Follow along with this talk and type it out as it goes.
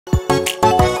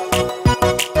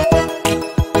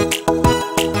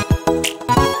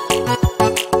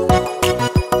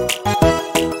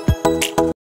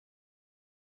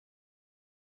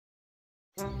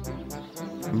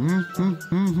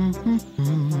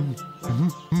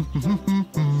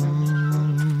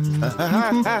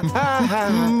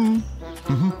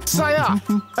Sire,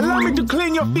 allow me to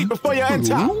clean your feet before you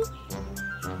enter.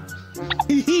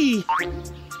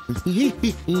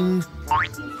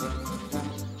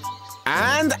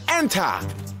 And enter.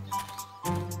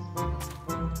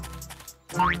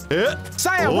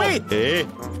 Sire, wait!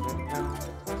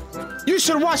 You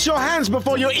should wash your hands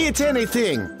before you eat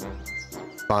anything.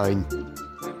 Fine.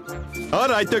 All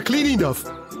right, they're clean enough.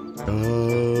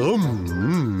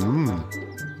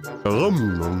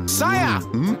 Sire,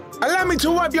 allow me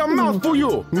to wipe your mouth for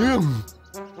you.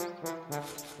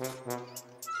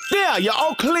 There, you're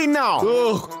all clean now.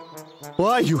 Oh,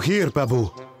 why are you here,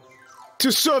 Babu?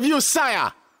 To serve you,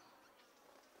 sire.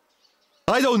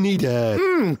 I don't need that.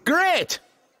 Great.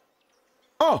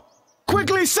 Oh,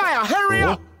 quickly, sire, hurry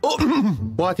up. Oh,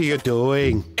 what are you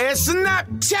doing? It's nap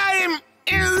time.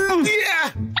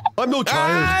 I'm no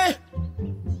child.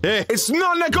 Hey. It's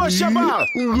not negotiable.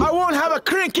 I won't have a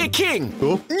cranky king.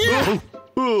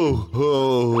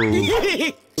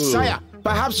 Sire,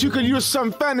 perhaps you could use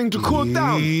some fanning to cool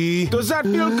down. Does that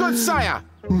feel good, sire?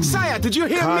 Sire, did you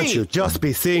hear me? Can't you just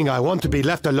be saying I want to be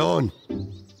left alone?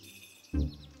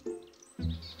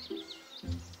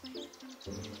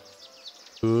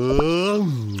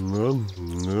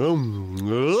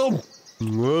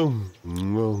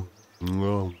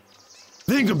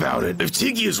 Think about it. If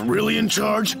Tiki is really in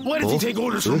charge, why does he take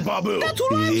orders from Babu? That's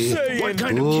what I'm saying. What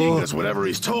kind of king does whatever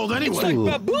he's told anyway? It's like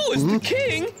Babu is the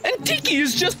king, and Tiki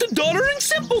is just a doddering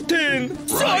simpleton.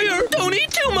 Right. Sire, don't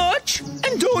eat too much,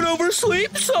 and don't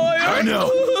oversleep, sire. I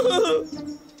know.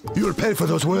 You'll pay for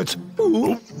those words.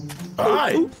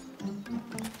 Aye.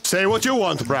 Say what you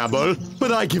want, Bramble,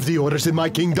 but I give the orders in my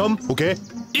kingdom, okay?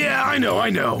 Yeah, I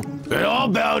know. They all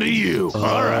bow to you.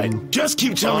 All right. Just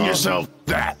keep telling yourself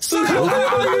that.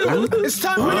 It's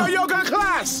time for your yoga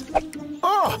class.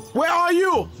 Oh, where are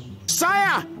you?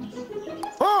 Sire.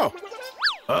 Oh.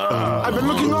 I've been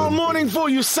looking all morning for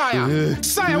you, sire.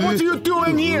 Sire, what are you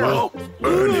doing here? Well,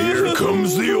 and here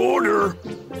comes the order.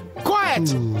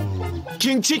 Quiet.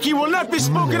 King Tiki will not be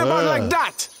spoken about like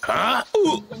that. Huh?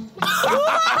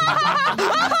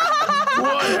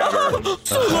 Whatever.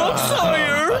 So long,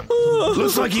 sire.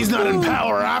 Looks like he's not in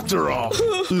power after all.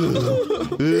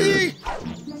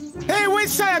 Hey, wait,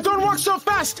 sire, don't walk so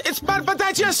fast. It's bad for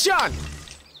digestion.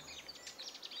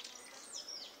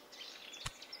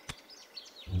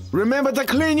 Remember to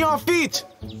clean your feet.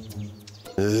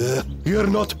 You're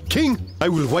not king. I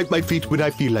will wipe my feet when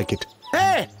I feel like it.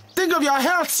 Hey, think of your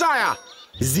health, sire.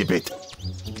 Zip it.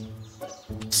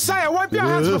 Sire, wipe your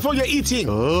hands before you're eating.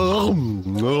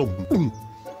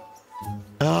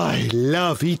 I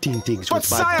love eating things But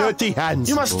with my sire, dirty hands.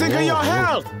 you must think of your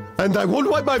health. And I won't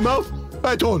wipe my mouth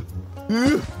at all.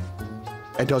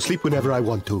 And I'll sleep whenever I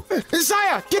want to.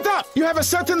 Sire, get up. You have a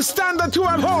certain standard to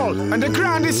uphold, and the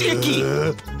ground is icky.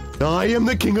 I am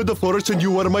the king of the forest and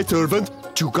you are my servant.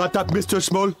 You got that, Mr.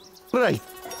 Small? Right.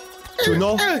 So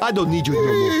now, I don't need you no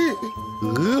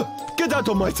more. Get out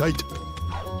of my sight.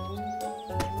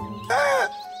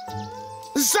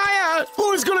 Sire,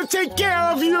 who is going to take care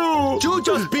of you? You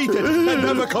just beat it and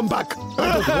never come back.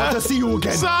 I don't want to see you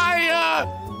again. Sire!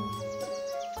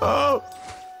 Oh.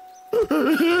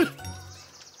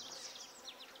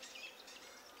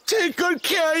 Take good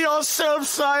care of yourself,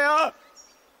 sire.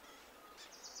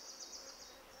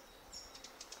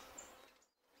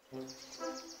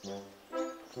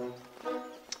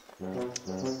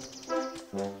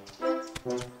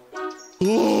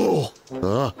 Oh,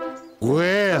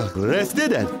 well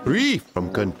rested and free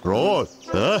from control.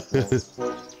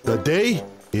 The day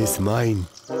is mine.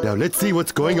 Now let's see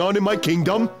what's going on in my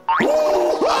kingdom.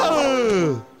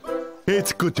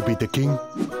 It's good to be the king.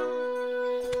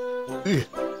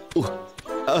 Oh,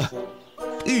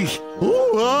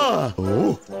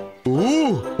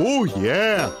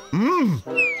 yeah.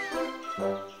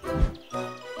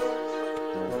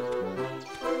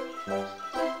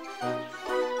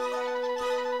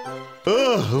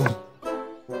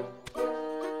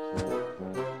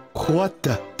 What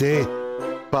the day?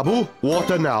 Babu,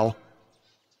 water now.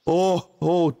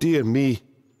 Oh dear me.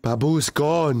 Babu's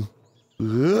gone.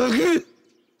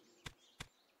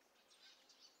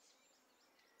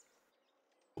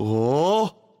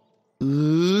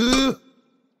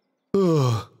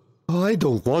 I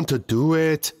don't want to do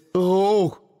it.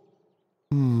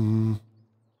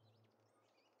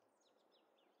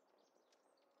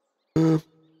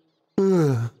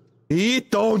 It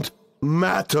don't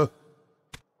matter.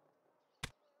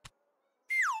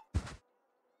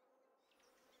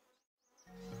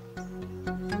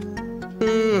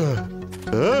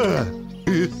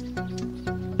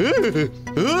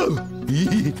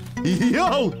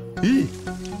 Yo!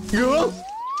 Yo!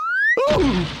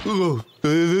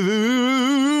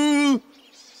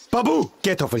 Babu,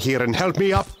 get over here and help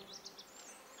me up.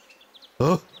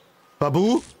 Huh?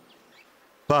 Babu?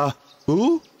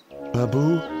 Babu?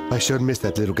 Babu? I sure miss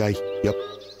that little guy. Yep.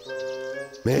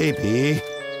 Maybe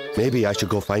I should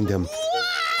go find him.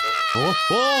 Oh!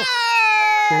 Oh!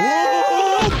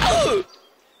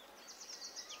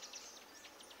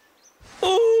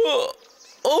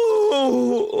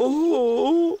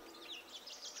 Oh!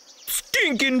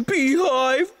 Stinking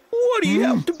beehive! Why do you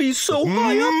have to be so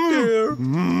high up there?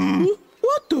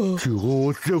 What the?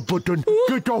 Oh, simpleton,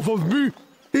 get off of me!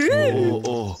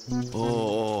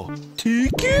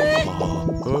 Tiki?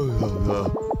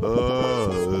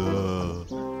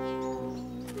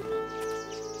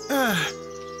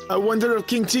 I wonder if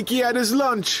King Tiki had his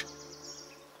lunch.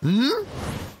 Banana!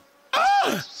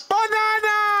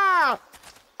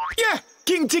 Yeah,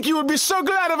 King Tiki would be so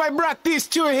glad if I brought these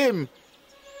to him.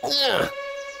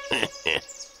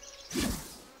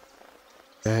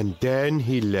 And then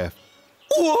he left.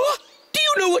 What? Do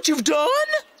you know what you've done?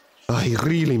 I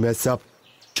really mess up.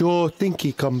 Joe, think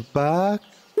he come back?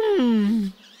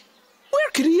 Where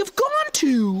could he have gone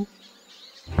to?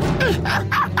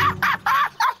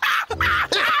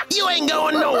 You ain't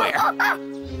going nowhere.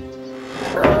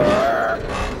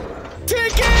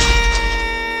 Tiki!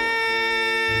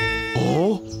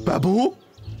 Oh, Babu?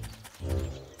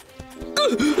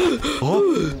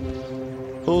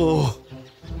 Oh.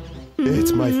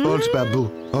 It's my fault, Babu.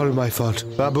 All my fault.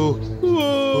 Babu.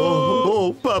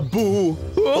 Oh, Babu.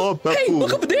 Oh, Babu. Hey,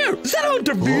 look up there! Is that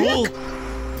Hunter Vic?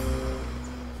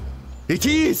 It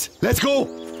is! Let's go!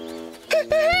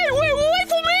 Hey, wait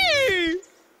for me!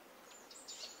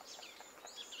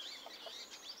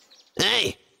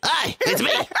 Hey, hi, it's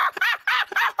me.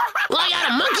 Well, I got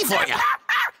a monkey for you.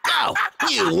 Oh,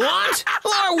 you want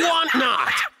or want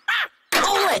not?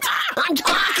 Cool it! I'm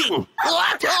talking!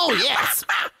 What? Oh, yes.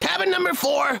 Cabin number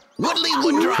 4,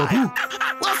 Woodleywood Drive.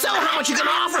 Well, so how much you gonna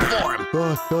offer for him?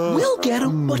 We'll get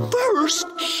him, but first...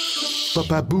 But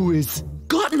Babu is...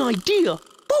 Got an idea.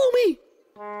 Follow me.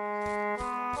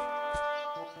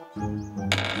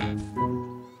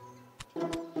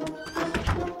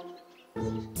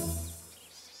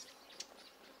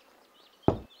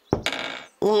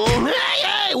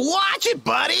 Hey, watch it,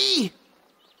 buddy!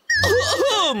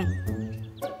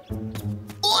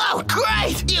 Whoa,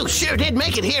 great! You sure did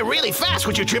make it here really fast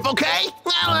with your trip, okay?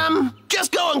 Well,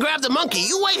 just go and grab the monkey.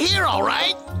 You wait here, all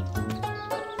right?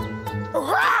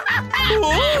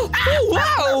 Oh,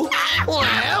 wow!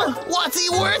 Well, what's he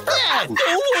worth then?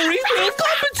 Don't worry, we'll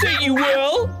compensate you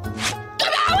well.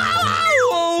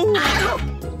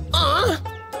 Huh?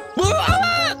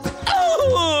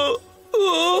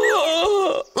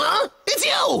 It's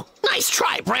you! Nice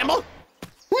try, Bramble.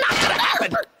 Not gonna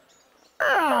happen.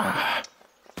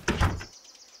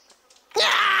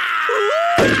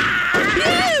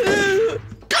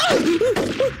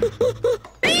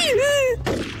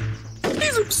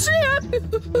 He's upset.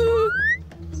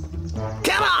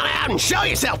 Come on out and show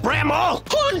yourself, Bramble.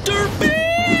 Hunter Bear!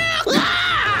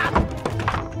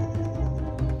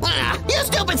 You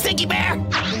stupid stinky bear!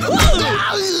 Huh?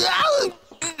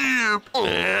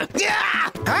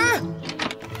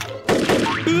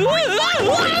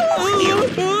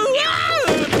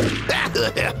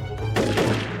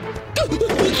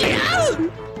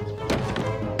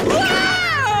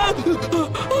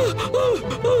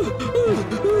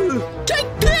 Take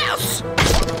this!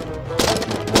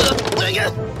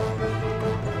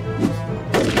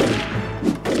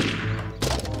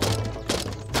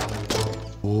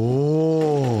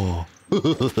 Oh.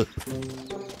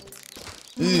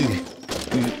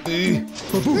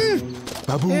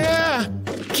 Babu. Yeah,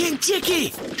 King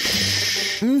Tiki.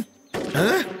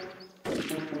 Huh?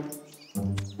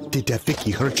 Did that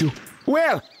Vicky hurt you?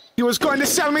 Well, he was going to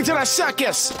sell me to the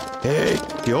circus. Hey,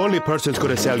 the only person's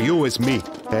gonna sell you is me.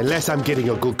 Unless I'm getting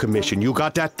a good commission. You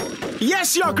got that?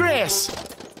 Yes, Your Grace.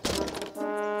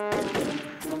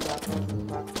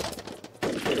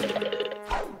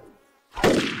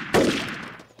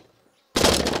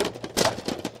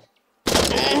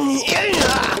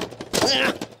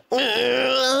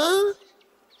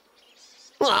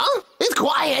 Well, it's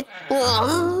quiet.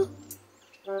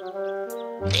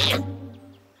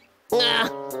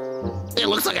 It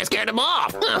looks like I scared him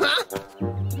off.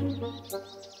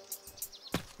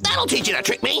 That'll teach you to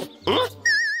trick me.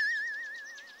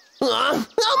 Oh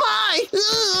my!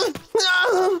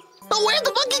 Where'd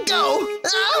the monkey go?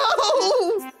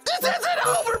 Oh, this isn't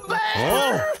over,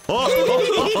 Bear! Oh.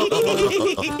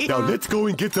 Now let's go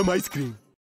and get some ice cream.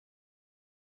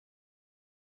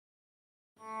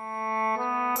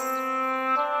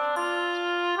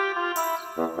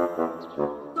 Oh?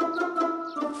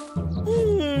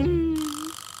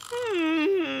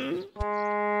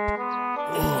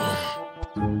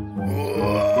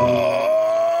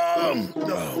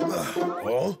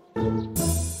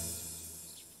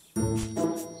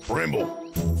 Bramble.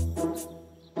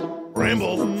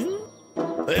 Bramble?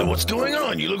 Hey, what's going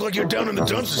on? You look like you're down in the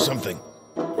dumps or something.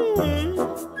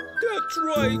 That's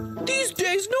right. These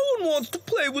days, no one wants to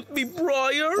play with me,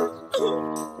 Briar.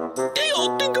 They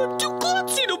all think I'm too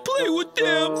klutzy to play with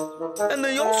them. And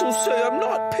they also say I'm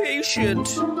not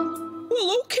patient.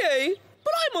 Well, okay,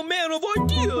 but I'm a man of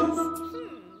ideas.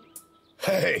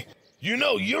 Hey, you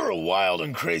know you're a wild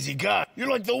and crazy guy. You're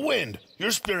like the wind.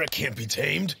 Your spirit can't be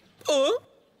tamed.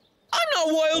 I'm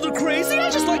not wild or crazy. I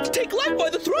just like to take life by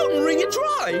the throat and wring it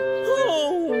dry.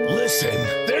 Oh. Listen,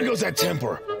 there goes that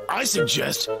temper. I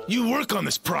suggest you work on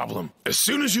this problem as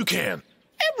soon as you can.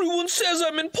 Everyone says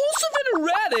I'm impulsive and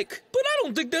erratic, but I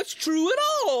don't think that's true at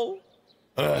all.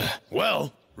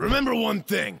 Well, remember one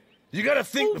thing. You gotta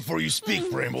think before you speak,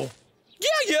 Bramble.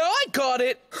 Yeah, I got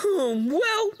it.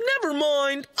 Well, never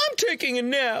mind. I'm taking a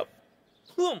nap.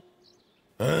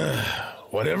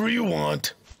 Whatever you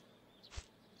want.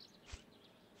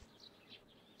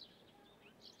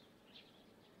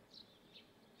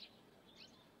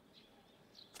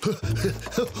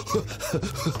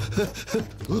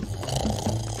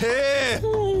 Hey!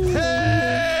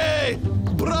 Hey!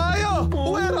 Briar!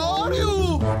 Where are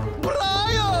you?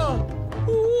 Briar!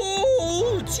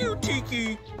 Oh, it's you,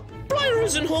 Tiki. Briar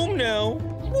isn't home now.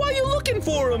 Why are you looking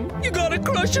for him? You got a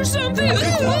crush or something?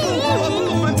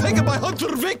 I've been taken by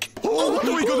Hunter Vic! Oh, what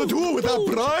are we gonna do without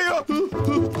Briar?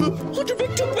 Hunter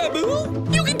Vic took Babu?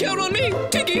 You can count on me.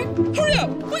 Tiki, hurry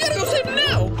up. We gotta go save him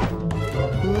now.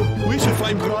 We should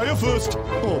find Briar first.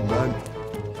 Oh, man.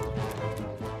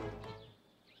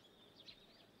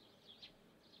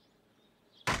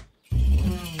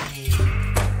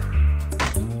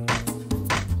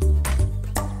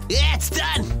 Yeah, it's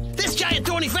done. This giant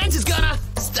thorny fence is gonna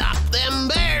stop them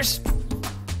bears.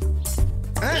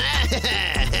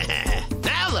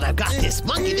 Now that I've got this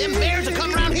monkey, them bears will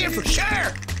come around here for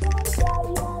sure.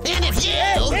 And if you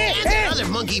and that other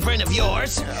monkey friend of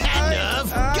yours hadn't have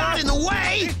got in the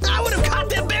way, I would have caught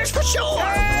them bears for sure.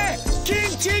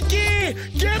 King Tiki,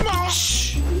 get off!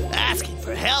 Shh. Asking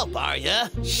for help, are ya?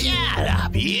 Shut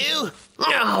up, you.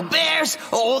 Oh, bears.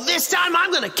 Oh, this time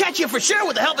I'm gonna catch you for sure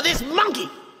with the help of this monkey.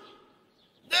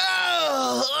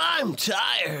 Oh, I'm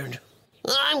tired.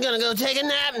 I'm gonna go take a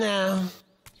nap now.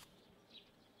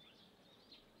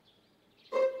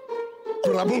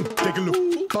 Bramble, take a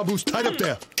look. Babu's tied up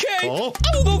there. Okay, Oh.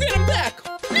 I will go get him back.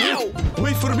 Now.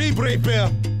 Wait for me, brave bear.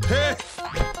 Hey!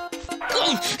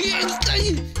 Go.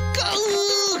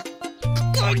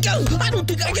 I don't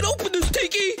think I can open this,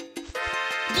 Tiki.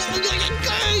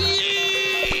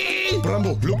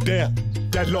 Bramble, look there.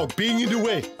 That log being in the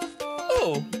way.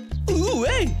 Oh. Ooh,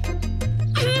 hey.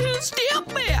 Step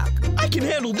back. I can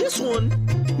handle this one.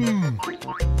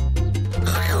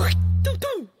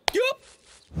 Yup.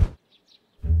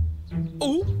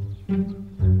 Oh.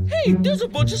 Hey, there's a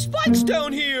bunch of spikes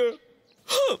down here.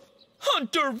 Huh.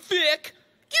 Hunter Vic,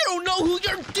 you don't know who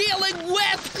you're dealing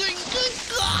with.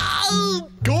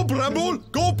 Go, Bramble!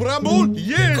 Go, Bramble!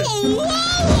 Yeah!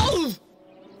 Oh.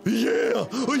 Yeah!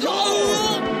 Yeah!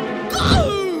 Go.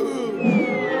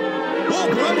 Oh,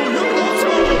 Bramble, you're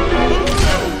awesome!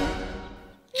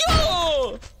 Yo!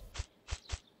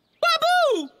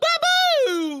 Babu!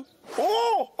 Babu! Oh,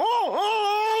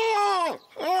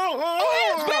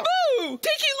 it's Babu!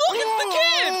 Tiki, look, it's the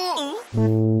kid!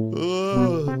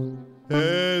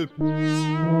 Help!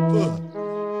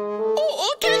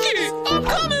 Oh, Tiki, I'm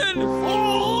coming!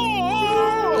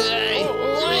 Hey,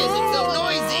 why is it so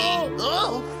noisy?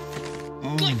 Oh,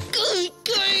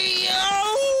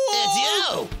 it's you.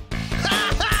 Ha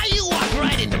ha! You walked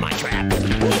right into my trap.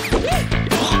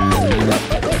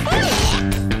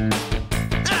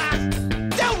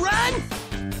 Don't run!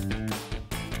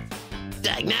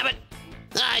 Dagnabbit,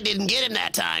 I didn't get him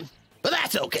that time. But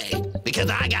that's okay, because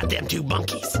I got them two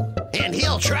monkeys. And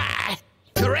he'll try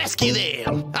to rescue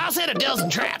them. I'll set a dozen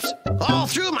traps all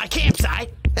through my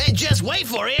campsite and just wait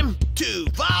for him to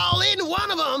fall into one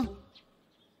of them.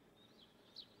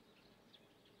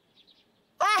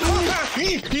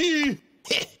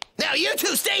 Now you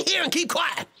two stay here and keep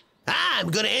quiet. I'm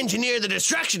gonna engineer the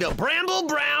destruction of Bramble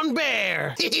Brown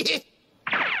Bear.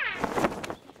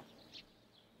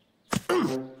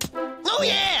 Oh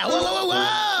yeah! Whoa, whoa,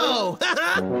 whoa,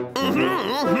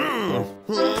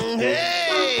 whoa!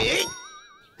 Hey!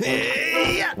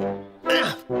 Hey!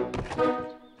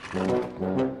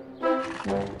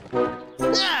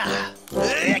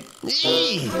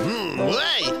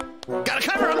 Wait!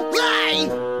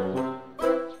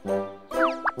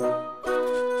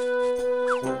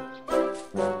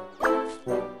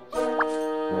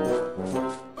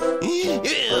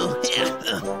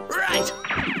 Right.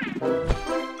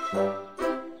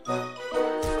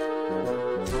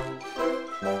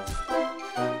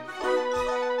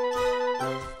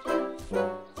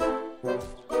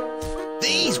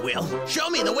 These will show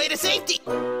me the way to safety.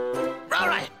 All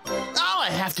right. All I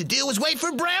have to do is wait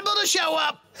for Bramble to show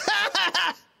up.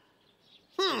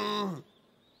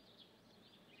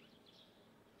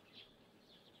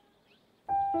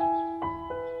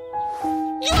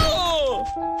 Yo!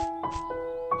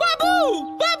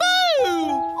 Babu! Babu!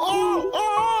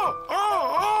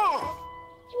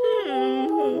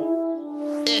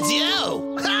 It's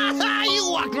you. You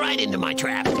walked right into my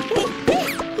trap. It's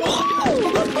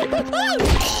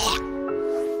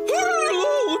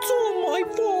all my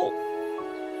fault.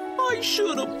 I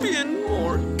should have been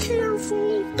more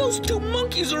careful. Those two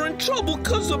monkeys are in trouble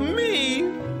because of me.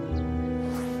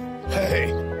 Hey,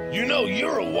 you know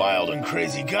you're a wild and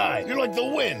crazy guy. You're like the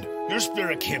wind. Your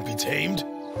spirit can't be tamed.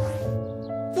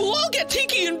 Well, I'll get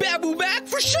Tiki and Babu back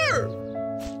for sure.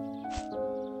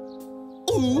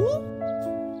 Ooh?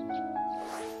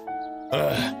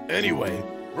 Anyway,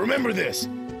 remember this.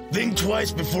 Think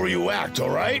twice before you act, all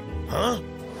right? Huh?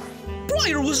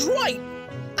 Briar was right.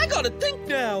 I gotta think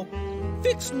now.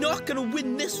 Vic's not gonna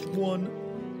win this one.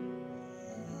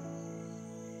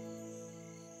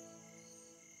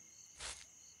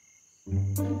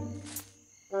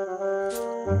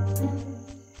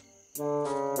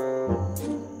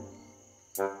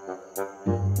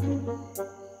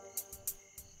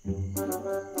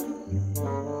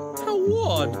 How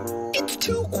odd. It's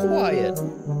too quiet.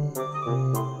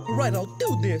 Right, I'll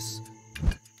do this.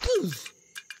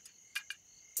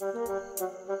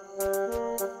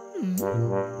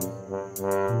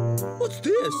 What's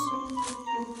this?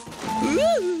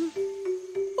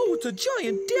 Oh, it's a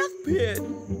giant death pit.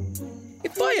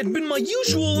 If I had been my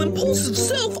usual impulsive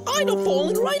self, I'd have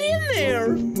fallen right in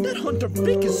there. That Hunter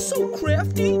Vic is so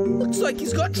crafty. Looks like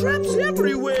he's got traps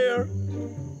everywhere.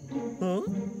 Huh?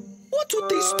 What's with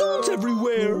these stones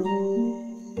everywhere?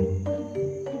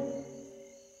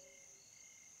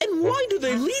 And why do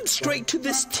they lead straight to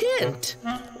this tent?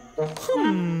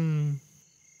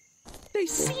 They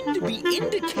seem to be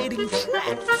indicating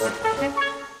traps.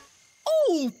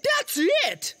 Oh, that's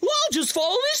it! Well, I'll just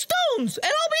follow these stones,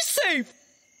 and I'll be safe!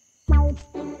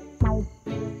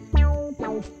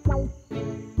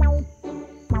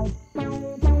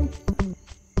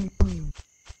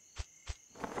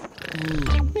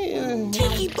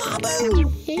 Tiki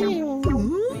Babu!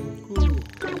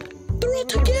 They're all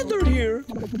together here.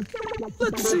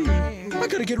 Let's see. I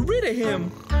gotta get rid of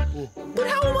him. But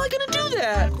how am I gonna do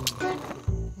that?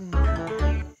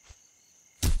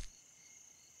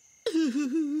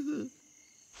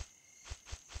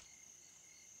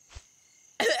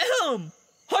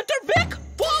 Hunter Vic,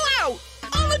 fall out!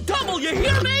 On the double, you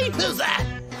hear me? Who's that?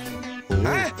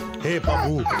 Huh? Hey,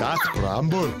 Babu, that's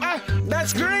Bramble.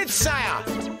 That's great, sire.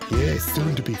 Yes,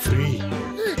 soon to be free.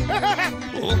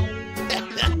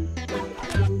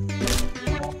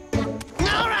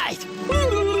 All right.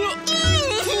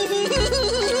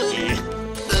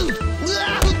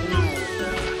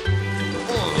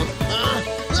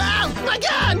 My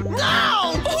God!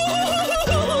 No!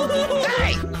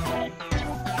 Hey!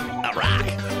 A rock.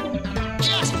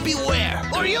 Just beware,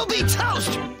 or you'll be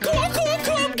toast.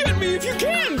 Come get me if you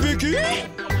can, Vicky.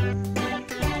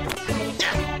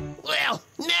 Well,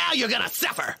 now you're gonna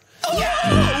suffer.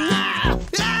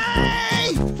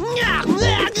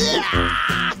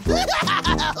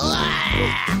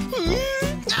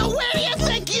 Now, where do you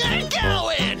think you're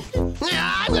going?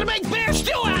 I'm gonna make bear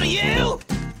stew out of you.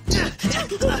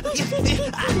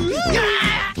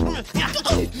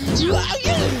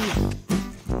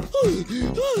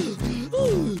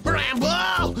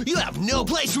 Bramble, you have no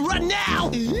place to run now.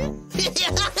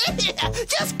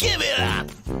 Just give it up.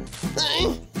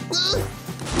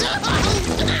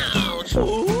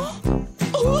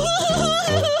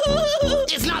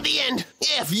 It's not the end.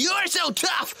 If you're so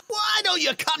tough, why don't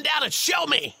you come down and show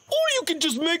me? Or you can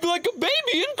just make like a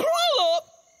baby and crawl up.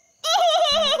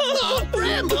 Oh,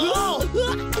 Bramble! Oh,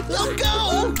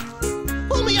 go!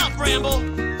 Pull me up, Bramble!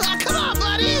 Oh, come on,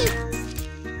 buddy!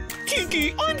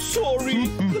 Kiki, I'm sorry.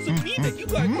 Doesn't mean that you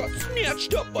guys got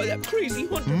snatched up by that crazy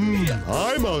Hunter Vic.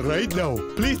 I'm all right now.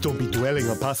 Please don't be dwelling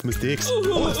on past mistakes.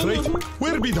 Oh, that's right.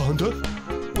 Where'll be the hunter?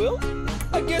 Well,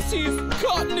 I guess he's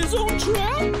caught in his own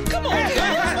trap. Come on,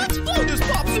 guys, let's blow this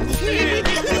popsicle stand.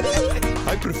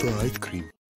 I prefer ice cream.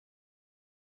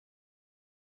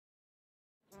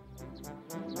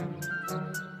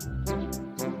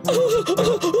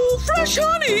 Fresh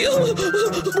honey!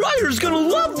 Ryder's gonna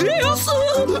love this!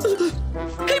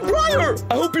 Hey, Briar!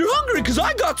 I hope you're hungry, because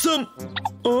I got some...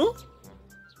 Huh?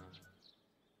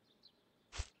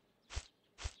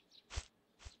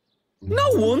 No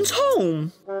one's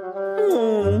home.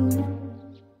 Oh.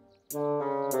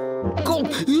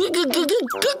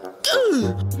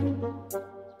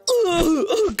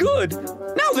 Good.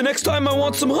 Now the next time I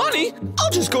want some honey,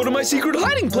 I'll just go to my secret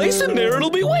hiding place and there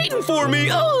it'll be waiting for me.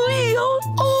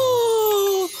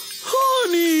 Oh,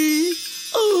 honey.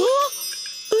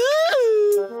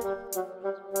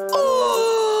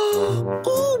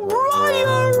 Oh,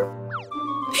 Briar.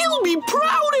 He'll be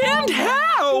proud, and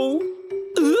how?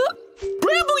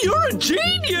 Bramble, you're a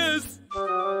genius.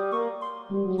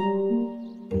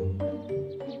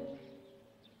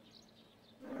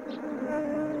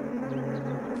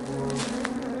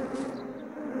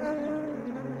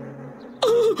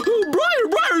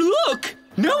 Briar, look!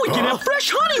 Now we can have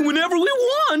fresh honey whenever we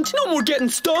want. No more getting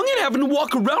stung and having to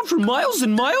walk around for miles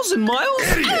and miles and miles.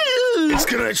 Idiot! It's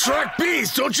gonna attract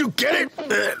bees, don't you get it?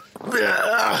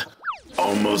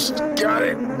 Almost got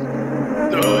it.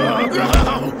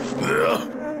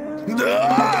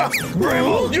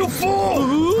 Bramble, you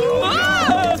fool!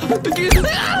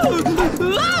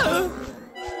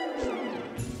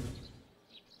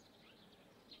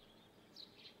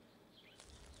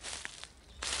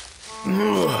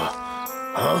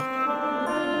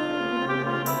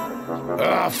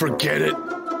 Forget it.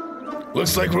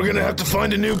 Looks like we're gonna have to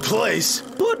find a new place.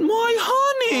 But my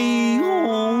honey!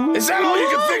 Oh. Is that all you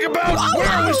can think about? Where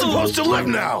are we supposed to live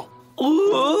now?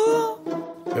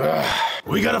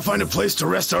 We gotta find a place to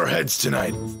rest our heads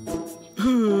tonight.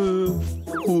 Huh?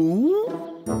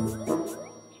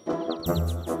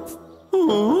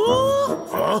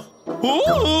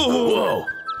 Whoa!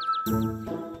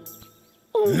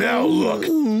 Now look,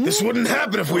 this wouldn't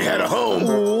happen if we had a home.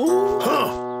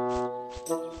 Huh?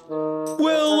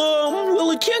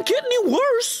 Well, it can't get any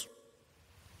worse.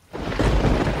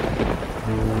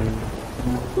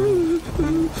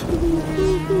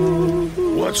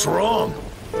 What's wrong?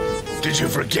 Did you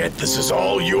forget this is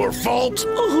all your fault?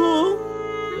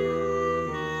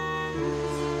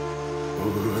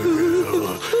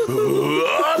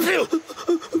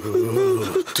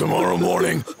 Tomorrow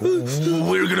morning,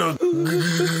 we're gonna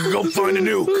go find a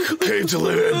new cave to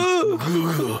live in.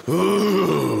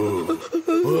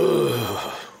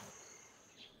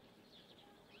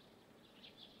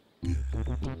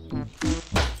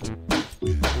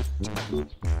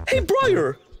 Hey,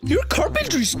 Briar, your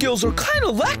carpentry skills are kind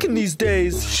of lacking these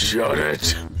days. Shut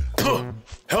it.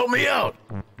 Help me out.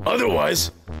 Otherwise,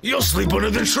 you'll sleep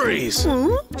under the trees.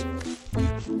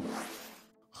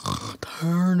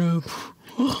 Turnip.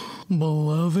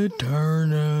 Beloved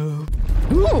turnip.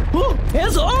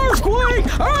 It's an earthquake!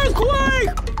 Earthquake!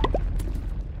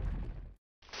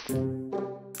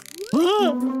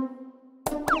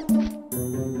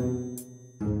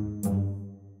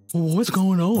 What's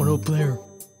going on up there?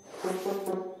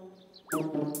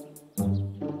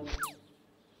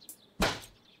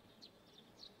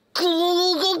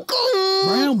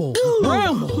 Bramble!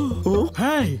 Bramble!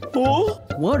 Hey!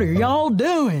 What are y'all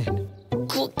doing?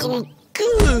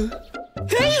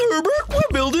 Hey, Herbert,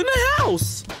 we're building a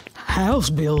house. House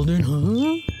building,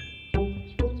 huh?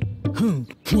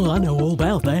 Well, I know all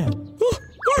about that.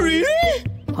 Really?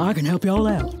 I can help y'all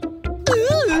out.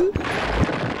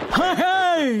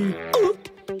 Hey!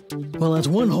 Well, that's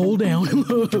one hole down.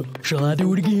 Shall I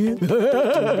do it again?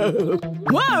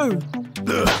 Whoa!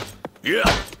 Yeah.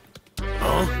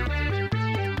 Huh?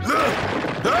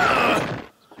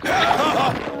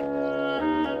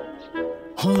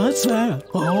 Well, that's that.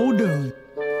 All done.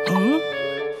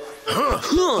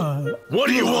 What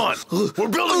do you want? We're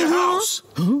building a house.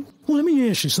 Huh? Well, let me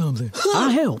ask you something. I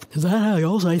help. Is that how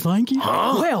y'all say thank you?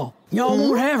 Huh? Well, y'all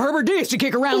won't have Herbert Dix to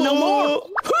kick around no more.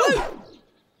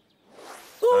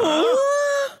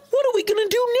 What are we gonna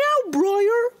do now,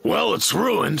 Briar? Well, it's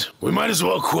ruined. We might as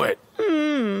well quit.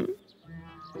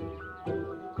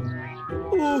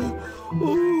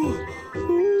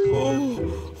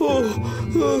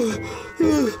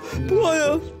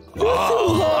 Briar, it's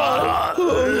so hot.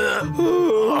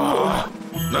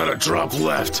 Not a drop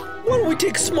left. Why don't we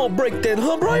take a small break then,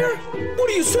 huh, Briar? What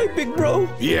do you say, big bro?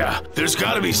 Yeah, there's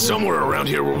gotta be somewhere around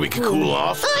here where we can cool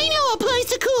off. I know a place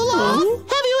to cool off.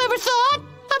 Have you ever thought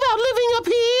about living up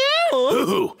here?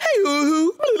 Hoo-hoo. Hey,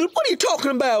 Hoo-hoo, what are you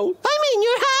talking about? I mean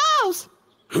your house.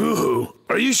 Hoo-hoo.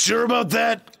 Are you sure about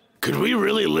that? Could we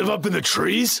really live up in the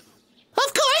trees?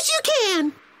 Of course you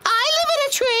can. I live in a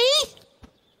tree.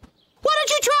 Why don't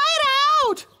you try it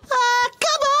out?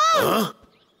 Come on. Huh?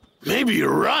 Maybe you're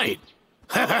right.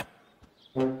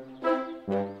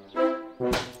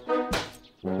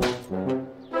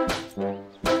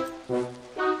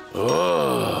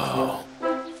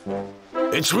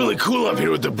 It's really cool up here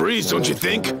with the breeze, don't you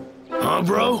think? Huh,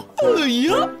 bro?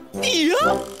 Yup.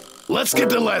 Let's get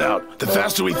the light out. The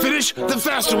faster we finish, the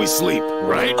faster we sleep,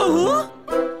 right? Uh-huh.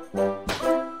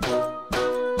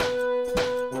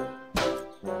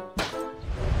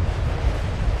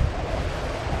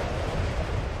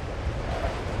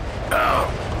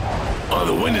 Oh,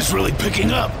 the wind is really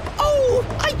picking up. Oh,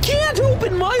 I can't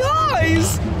open my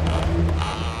eyes.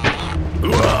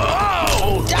 Whoa!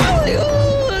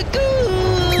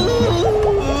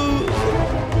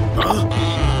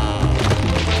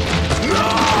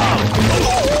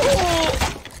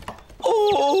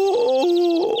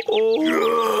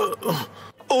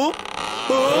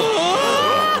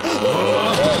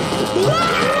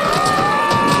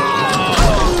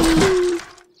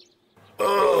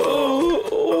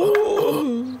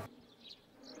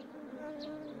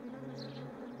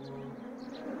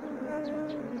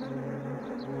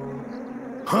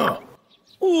 Huh?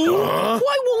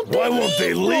 Why won't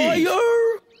they leave?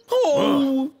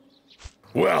 Oh.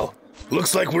 Well,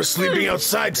 looks like we're sleeping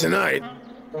outside tonight.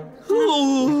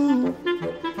 Oh.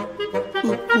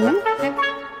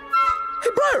 Hey,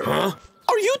 Briar. Huh?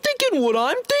 Are you thinking what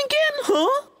I'm thinking?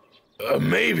 Huh?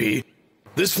 Maybe.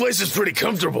 This place is pretty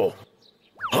comfortable.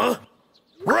 Huh?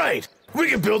 Right. We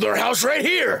can build our house right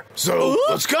here. So,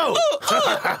 let's go.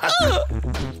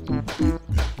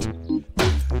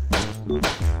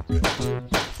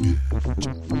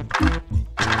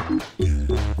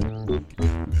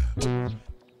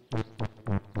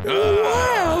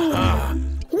 Wow!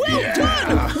 Well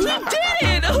done! We did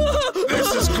it! This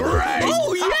is great!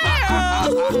 Oh, yeah!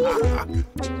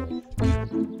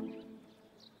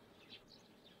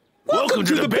 Welcome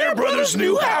to the Bear Brothers'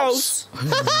 new house!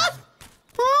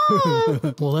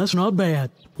 Well, that's not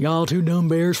bad. Y'all two dumb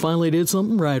bears finally did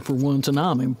something right for once, and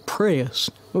I'm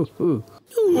impressed.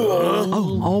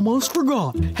 Oh, almost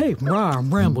forgot. Hey, Briar and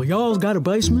Bramble, y'all got a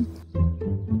basement?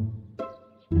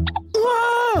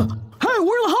 Whoa! Hey,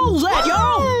 where the holes at,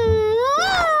 y'all?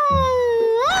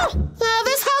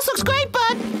 This house looks great,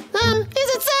 bud. Is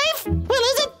it safe? Well,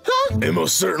 is it? Huh? It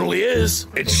most certainly is.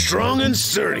 It's strong and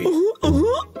sturdy.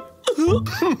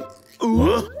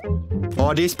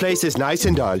 Oh, this place is nice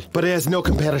and all, but it has no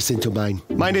comparison to mine.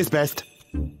 Mine is best.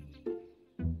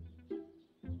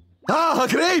 Ah,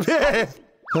 great! Hey!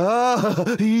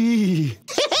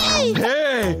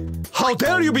 How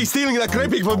dare you be stealing that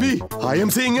graping from me? I am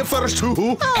seeing it first, too.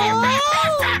 Oh!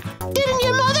 Didn't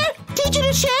your mother teach you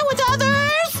to share with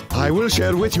others? I will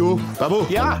share with you. Babu,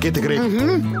 Yeah. get the grape.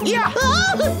 Yeah.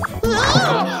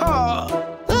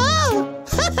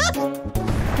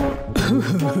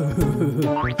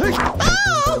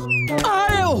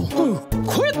 Ow!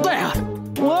 Quit that!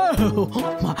 Whoa!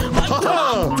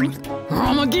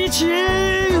 I'm gonna get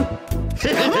you!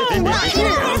 Come on right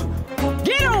here!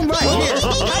 Get on right here!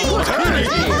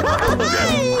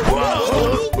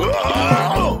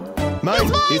 Mine!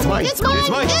 It's mine! It's mine! It's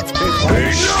mine! It's mine!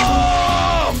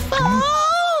 Enough!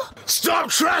 Oh! Stop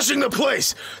trashing the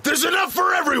place! There's enough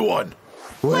for everyone!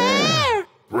 Where?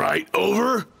 Right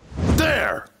over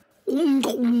there! Huh?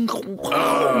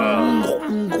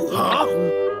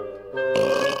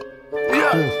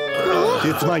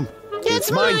 It's mine!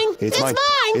 It's mine! It's mine!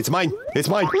 It's mine! It's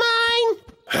mine! Mine!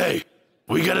 Hey,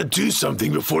 we gotta do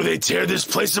something before they tear this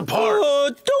place apart.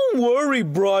 Don't worry,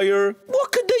 Briar.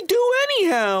 What could they do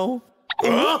anyhow?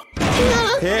 Huh?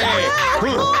 Hey!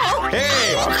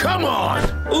 Hey! Oh, come on!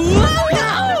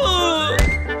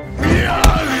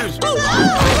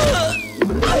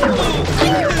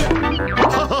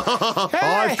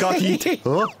 I've got it!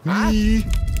 Huh? Me!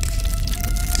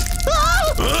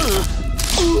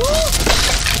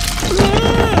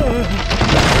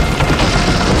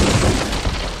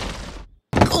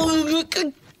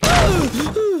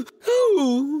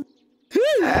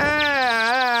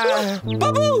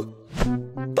 Babu!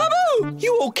 Babu!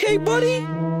 You okay, buddy?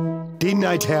 Didn't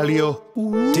I tell you?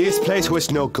 This place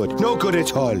was no good. No good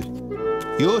at all.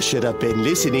 You should have been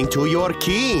listening to your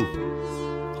king.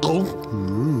 Oh.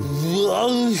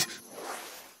 Oh.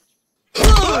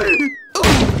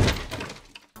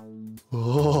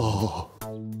 Oh.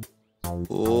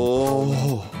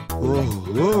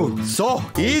 Oh. So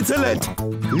excellent.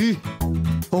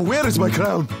 Oh, where is my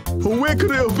crown? Oh, where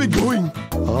could I have been going?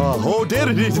 Oh, there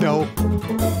it is now.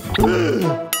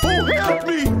 Oh, help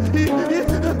me!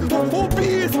 Oh,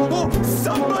 please! Oh,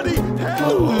 somebody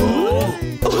help!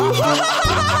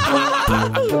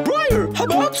 Briar, how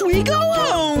about we go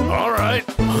home? All right.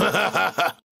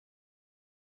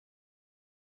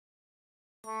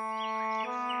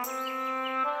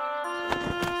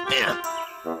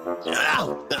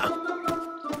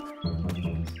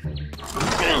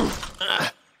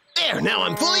 There, now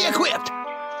I'm fully equipped.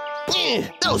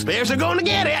 Those bears are going to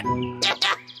get it.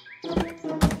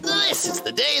 This is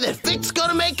the day that Vic's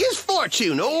gonna make his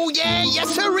fortune. Oh, yeah,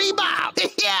 yes, sirree, Bob.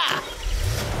 Yeah.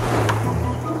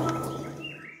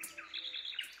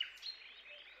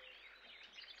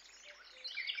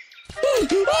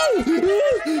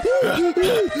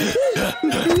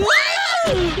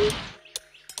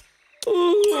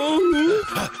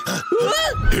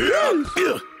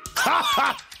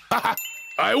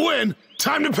 I win.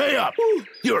 Time to pay up.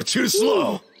 You're too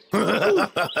slow. I'm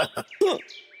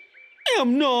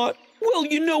not. Well,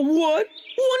 you know what?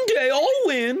 One day I'll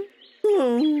win.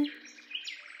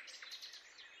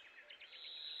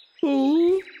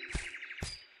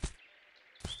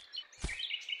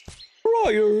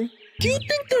 Briar, do you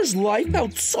think there's life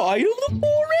outside of the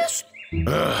forest?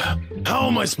 How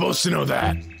am I supposed to know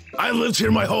that? I lived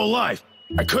here my whole life.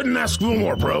 I couldn't ask for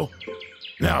more, bro.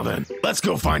 Now then, let's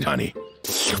go find honey.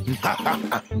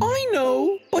 I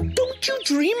know, but don't you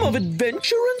dream of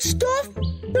adventure and stuff?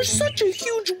 There's such a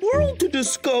huge world to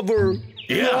discover.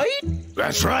 Yeah, right?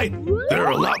 That's right. There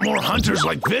are a lot more hunters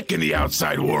like Vic in the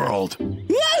outside world.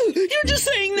 You're just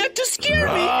saying that to scare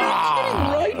me. You're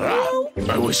kidding, right, bro?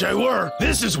 I wish I were.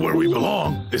 This is where we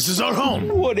belong. This is our home.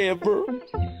 Whatever.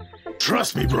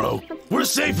 Trust me, bro. We're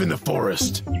safe in the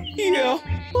forest. Yeah,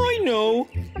 I know.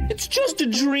 It's just a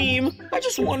dream. I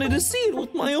just wanted to see it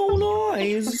with my own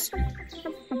eyes.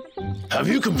 Have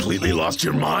you completely lost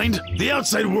your mind? The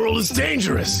outside world is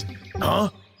dangerous. Huh?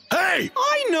 Hey!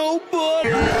 I know, but...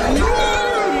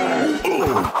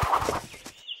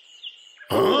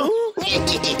 Huh?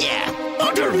 Yeah.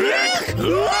 Hunter Vic!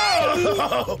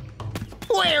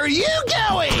 Where are you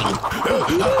going?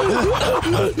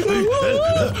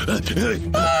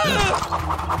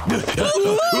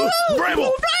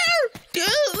 Bramble!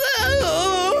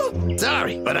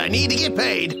 Sorry, but I need to get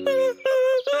paid.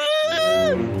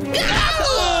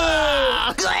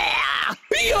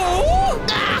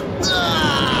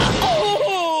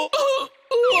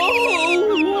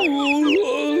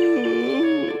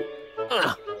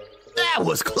 That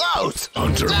was close.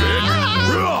 Hunter Vic!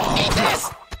 Eat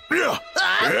this. Yeah.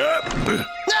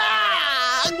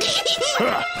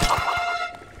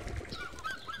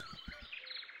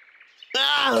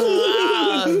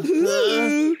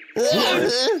 One,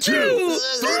 two,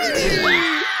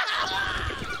 three.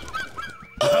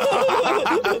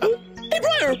 Hey,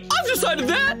 Briar, I've decided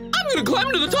that. I'm gonna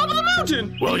climb to the top of the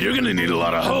mountain. Well, you're gonna need a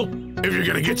lot of hope if you're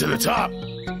gonna get to the top.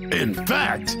 In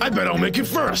fact, I bet I'll make it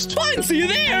first. Fine, see you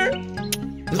there.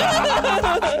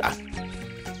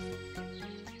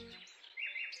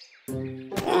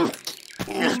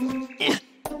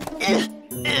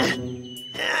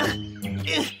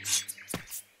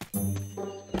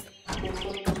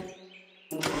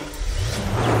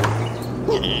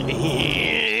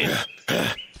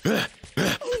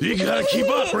 You gotta keep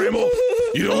up, Bramble.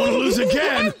 You don't want to lose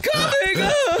again. Coming!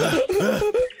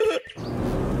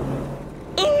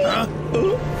 Huh?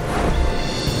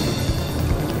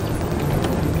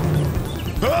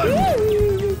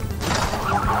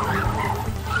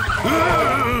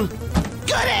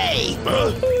 Goody!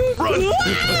 Run!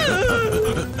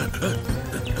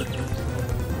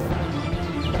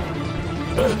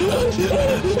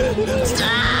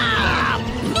 Stop!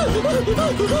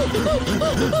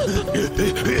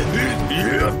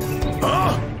 Yeah.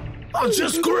 Huh? Oh,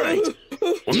 just great.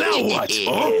 Well, now what?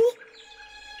 Huh?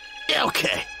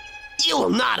 Okay, you will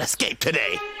not escape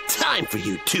today. Time for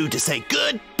you two to say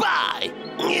goodbye.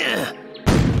 Yeah.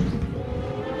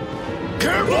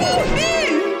 Careful!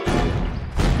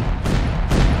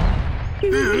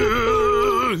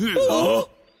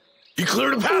 You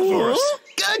cleared a path for us.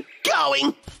 Good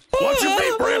going. Watch your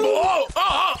feet, Bramble.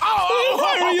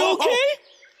 Are you okay?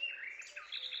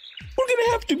 We're gonna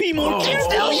have to be more careful.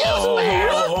 Still use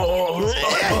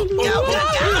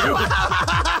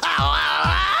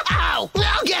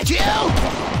I'll get you.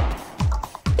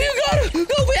 You gotta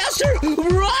go faster,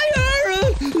 Briar.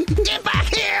 Get back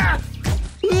here.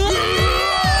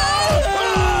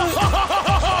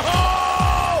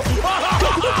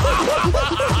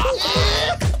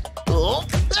 Oh,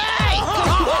 hey!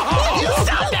 You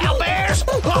stop now, bears!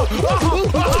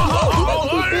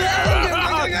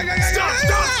 Stop!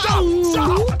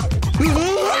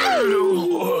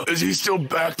 Is he still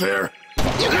back there?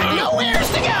 You got nowhere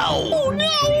to go! Oh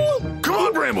no! Come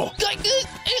on, Bramble!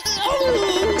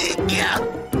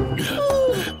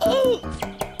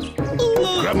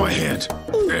 Grab my hand.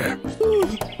 There.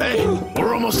 Hey,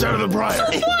 we're almost out of the briar.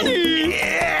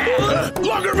 Yeah!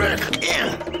 Longer, Vic!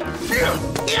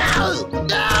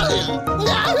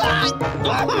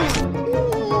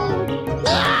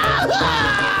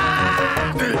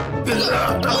 Ooh,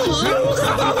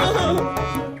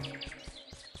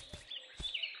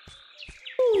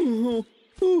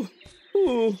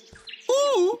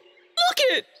 look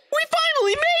it! We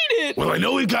finally made it! Well, I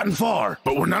know we've gotten far,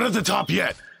 but we're not at the top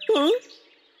yet. Huh?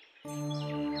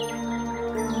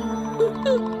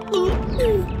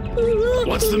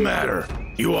 What's the matter?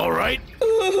 You all right?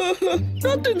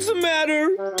 Nothing's the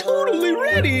matter. Totally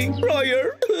ready,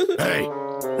 Briar. Hey,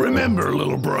 remember,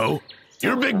 little bro,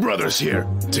 your big brother's here.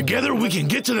 Together we can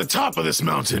get to the top of this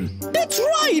mountain. That's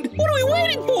right! What are we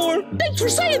waiting for? Thanks for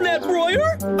saying that,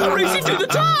 Briar! I'll race you to the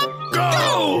top!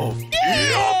 Go!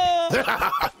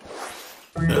 Yeah!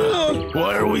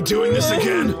 Why are we doing this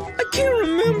again? I can't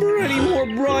remember anymore,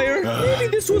 Briar. Maybe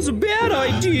this was a bad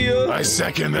idea. I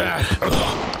second that.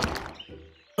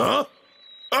 Huh?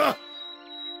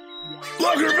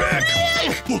 Look her back!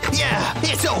 Yeah,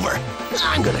 it's over.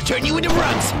 I'm gonna turn you into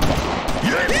rugs.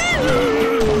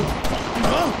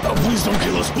 Huh? Oh, please don't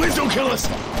kill us! Please don't kill us!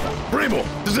 Bramble,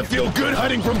 does it feel good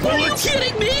hiding from Are you bullets?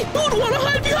 kidding me? Who'd want to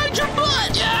hide behind your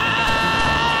butt?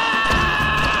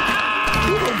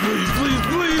 Oh,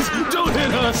 please, don't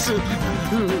hit us!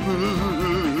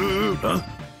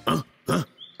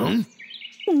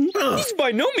 He's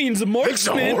by no means a It's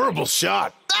a marksman. horrible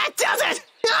shot. That does it!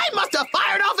 I must have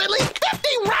fired off at least 50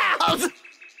 rounds!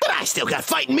 But I still got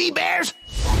fight in me, bears!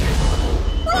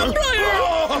 Run,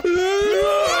 Briar!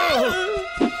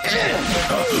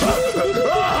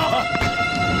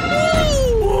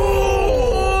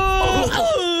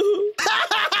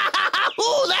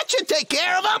 Ooh, that should take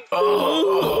care of him!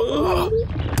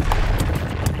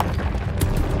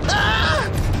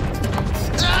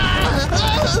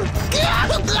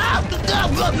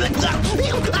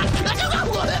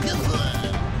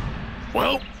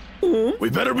 Well, we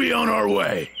better be on our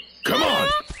way. Come on!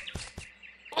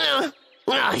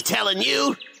 I'm telling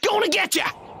you, gonna get ya!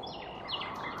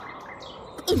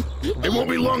 It won't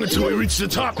be long until we reach the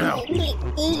top now.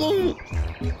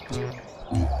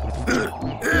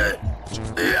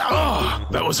 Ah,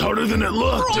 that was harder than it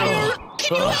looked. Can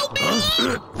you help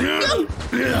me?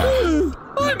 Yeah.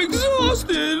 I'm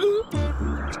exhausted.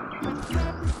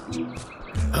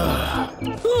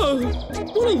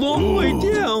 What a long way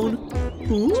down.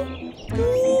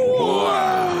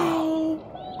 Wow.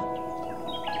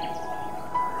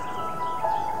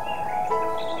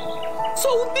 So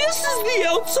this is the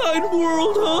outside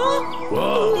world, huh?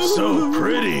 Whoa, so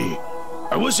pretty.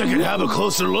 I wish I could have a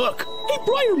closer look. Hey,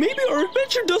 Briar, maybe our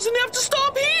adventure doesn't have to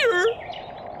stop here.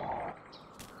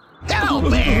 Hello,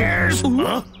 bears!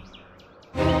 Huh?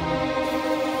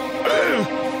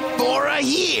 For a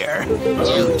year,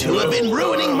 you two have been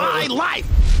ruining my life!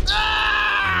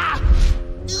 Ah!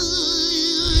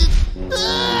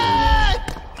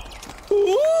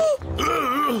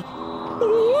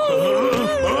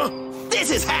 This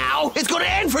is how it's gonna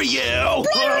end for you!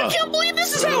 Briar, I can't believe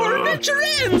this is how our adventure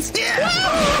ends.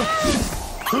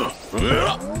 Oh,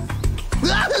 yeah!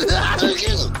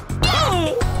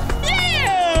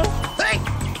 Hey!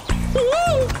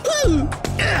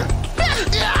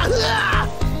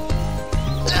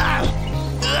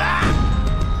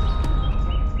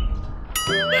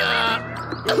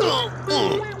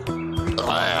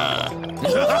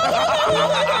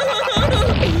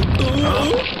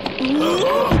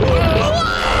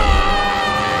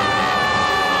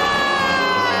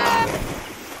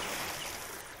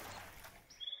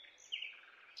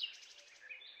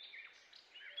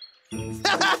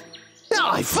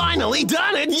 I finally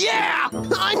done it! Yeah!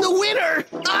 I'm the winner!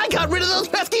 I got rid of those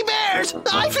pesky bears!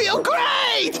 I feel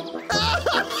great!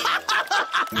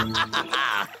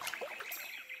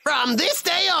 From this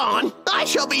day on, I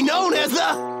shall be known as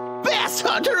the best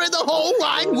hunter in the whole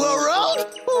wide world!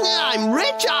 I'm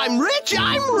rich, I'm rich,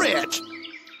 I'm rich!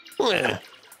 What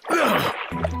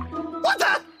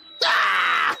the?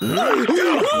 Ah!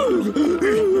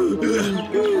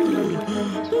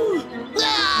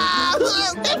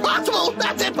 Impossible!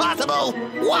 That's impossible!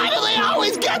 Why do they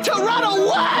always get to run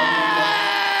away?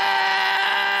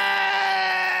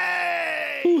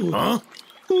 Huh?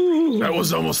 That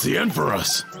was almost the end for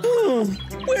us.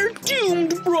 We're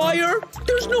doomed, Briar.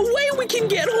 There's no way we can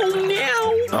get home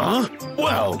now. Huh?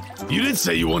 Well, you did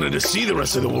say you wanted to see the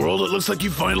rest of the world. It looks like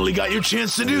you finally got your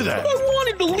chance to do that. I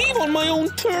wanted to leave on my own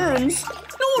terms.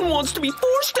 No one wants to be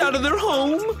forced out of their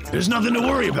home. There's nothing to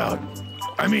worry about.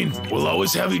 I mean, we'll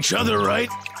always have each other, right?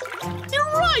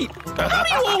 You're right. How do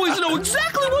you always know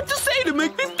exactly what to say to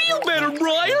make me feel better,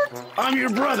 Briar? I'm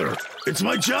your brother. It's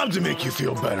my job to make you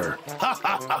feel better.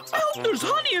 I hope there's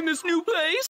honey in this new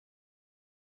place.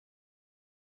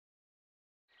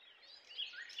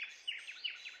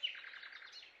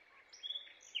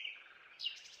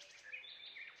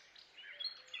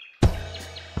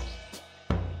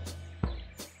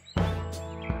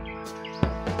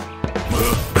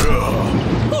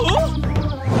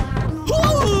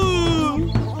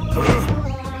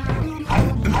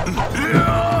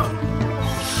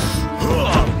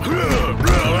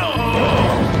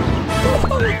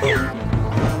 Yeah!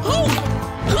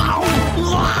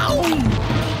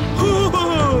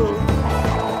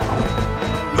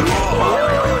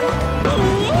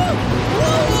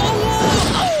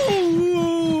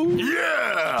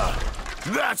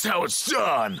 That's how it's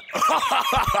done!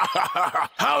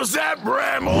 How's that,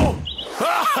 Bramble?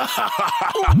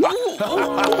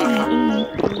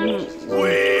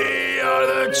 We are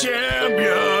the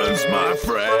champions, my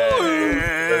friends!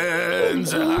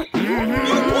 You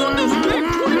won this game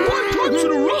 25 times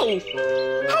in a row!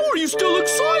 How are you still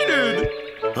excited?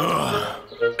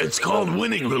 It's called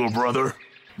winning, little brother.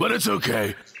 But it's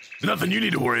okay. Nothing you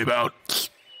need to worry about.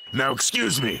 Now,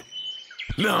 excuse me.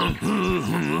 No.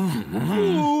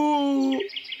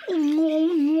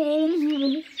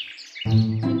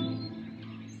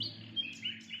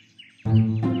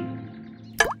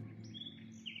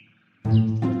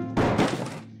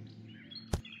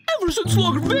 Ever since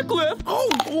Logger Vic left,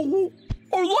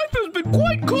 our life has been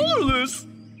quite colorless.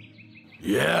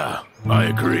 Yeah, I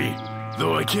agree.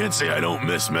 Though I can't say I don't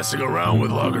miss messing around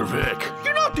with Logger Vic.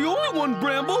 You're not the only one,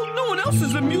 Bramble. No one else is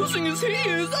as amusing as he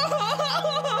is.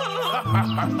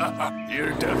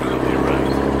 You're definitely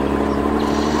right.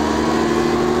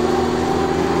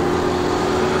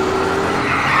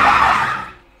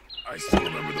 I still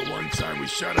remember the one time we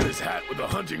shot at his hat with a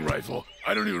hunting rifle.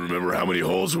 I don't even remember how many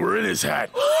holes were in his hat.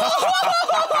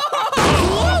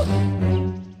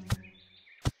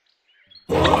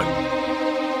 What?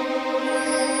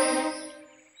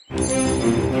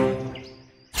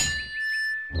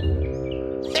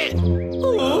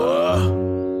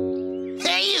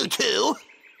 Hey, you two!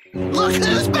 Look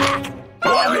who's back!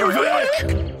 Logger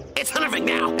Vic! It's Hunter Vic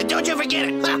now, and don't you forget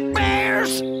it!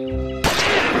 Bears!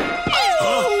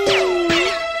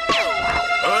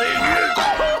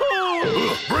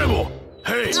 Bramble!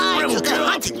 Hey, I Bramble, took a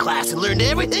hunting class and learned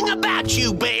everything about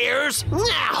you, bears!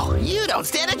 Now, you don't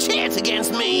stand a chance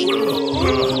against me!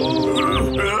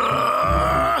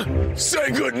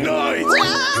 Say goodnight!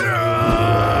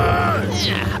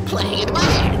 Yeah, playing into my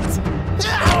hands!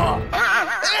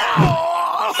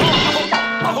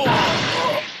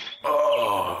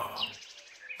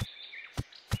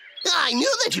 I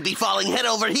knew that you'd be falling head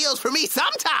over heels for me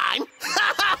sometime!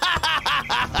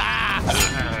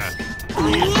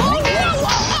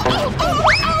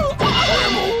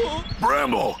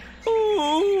 Bramble!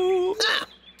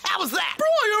 How was that?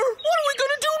 Briar, what are we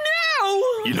gonna do now?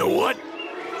 You know what?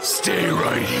 Stay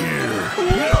right here.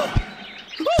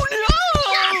 Oh no!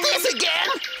 Not this again!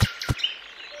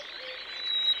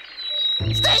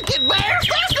 Stinking bears,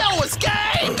 there's no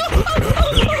escape!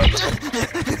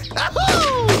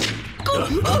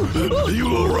 You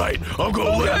all right? I'll go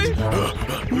left.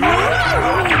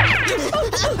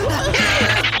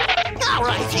 All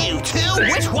right, you two,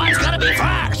 which one's gonna be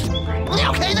first?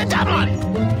 Okay, the dumb one.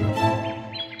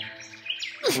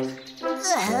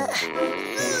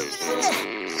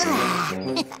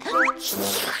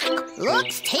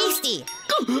 Looks tasty.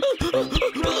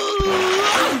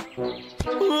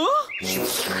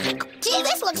 Gee,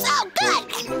 this looks so good.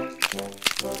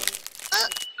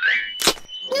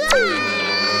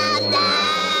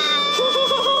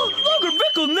 Logger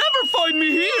Vic will never find me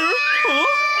here! Huh?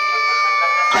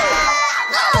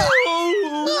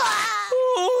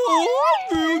 I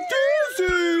feel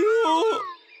dizzy!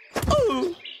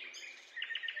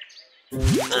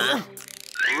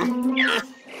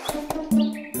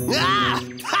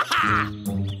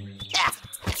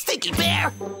 Stinky bear!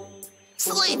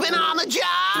 Sleeping on the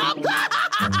job!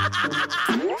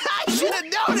 I should have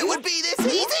known it would be this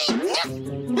easy!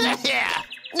 Yeah!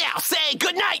 Now say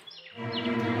goodnight!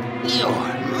 You're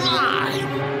mine!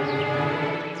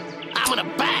 I'm gonna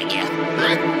bag you!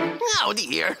 Oh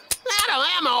dear! Out of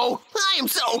ammo! I am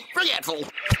so forgetful!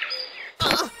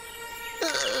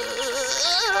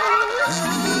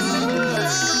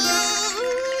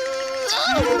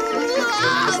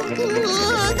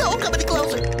 Don't come any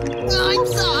closer! I'm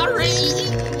sorry!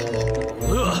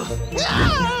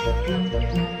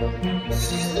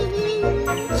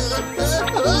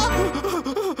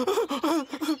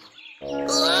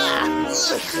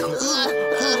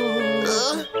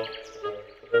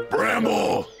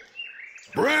 Bramble!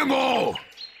 Bramble!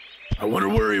 I wonder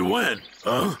where he went,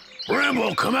 huh?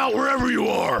 Bramble, come out wherever you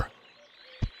are!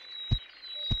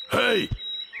 Hey!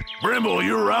 Bramble,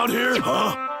 you around here,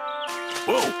 huh?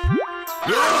 Whoa!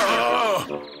 Ah!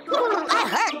 That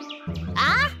hurt.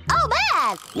 Huh? Oh,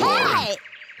 man. Hey.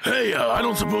 Hey, I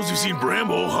don't suppose you've seen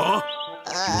Bramble, huh?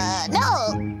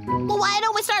 No. Well, why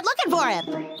don't we start looking for him?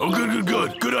 Oh,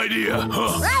 good. Good idea,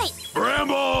 huh? Right.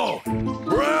 Bramble!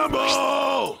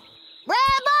 Bramble!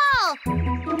 Bramble!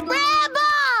 Bramble!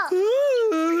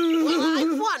 I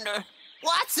wonder,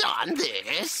 what's on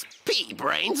this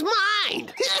pea-brain's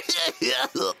mind?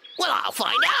 Well, I'll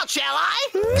find out, shall I?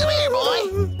 Come here,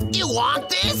 boy. You want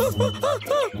this?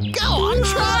 Go on,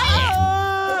 try it.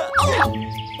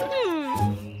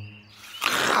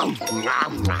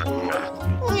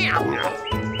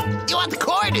 You want the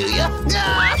core, do you?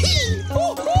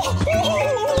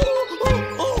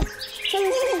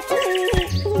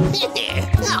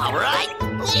 All right.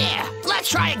 Yeah, let's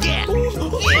try again.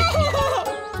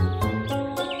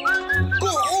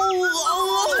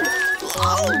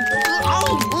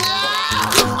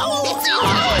 It seems I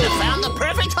have found the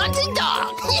perfect hunting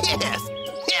dog. Yes.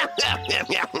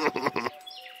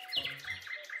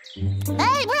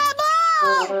 Hey,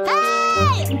 Bramble!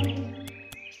 Hey!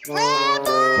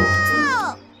 Bramble!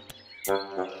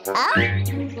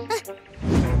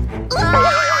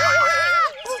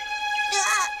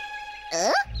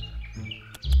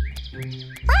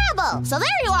 Bramble, so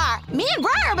there you are. Me and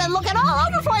Briar have been looking all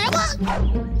over for you.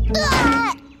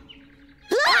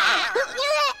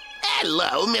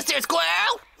 Hello, Mr.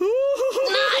 Squirrel.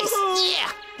 Nice.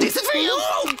 Yeah, this is for you.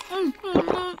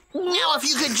 Now, if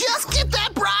you could just get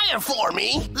that briar for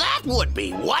me, that would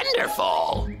be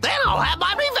wonderful. Then I'll have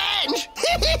my revenge.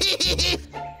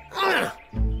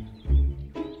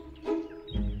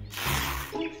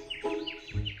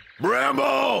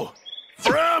 Bramble!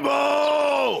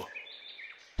 Bramble!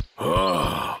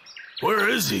 Oh, where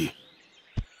is he?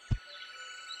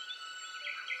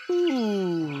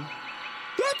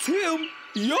 That's him.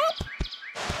 Yup.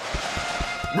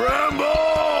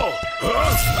 Bramble!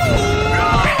 Huh?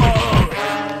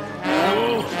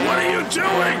 Oh, what are you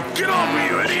doing? Get off me,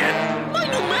 you idiot! My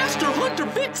new master, Hunter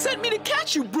Vic, sent me to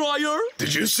catch you, Briar.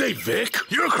 Did you say Vic?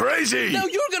 You're crazy! Now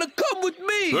you're gonna come with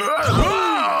me.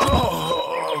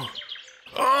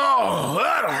 Oh,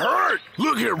 that hurt!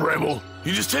 Look here, Bramble.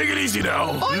 You just take it easy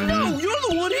now. I know, you're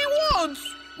the one he wants.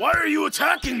 Why are you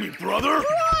attacking me, brother?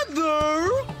 Brother?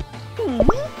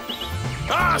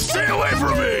 Ah, stay away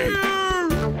from me!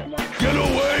 Get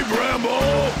away,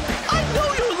 Bramble! I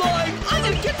know you're lying. I'm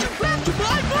gonna get you back to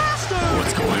my master.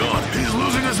 What's going on? He's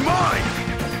losing his mind!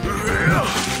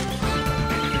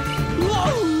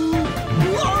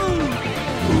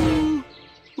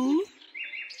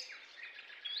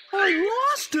 I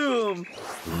lost him.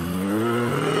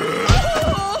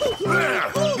 There!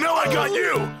 Now I got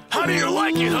you! How do you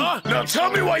like it, huh? Now tell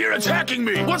me why you're attacking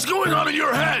me! What's going on in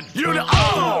your head? You know—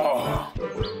 Oh!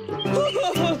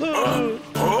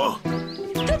 Huh?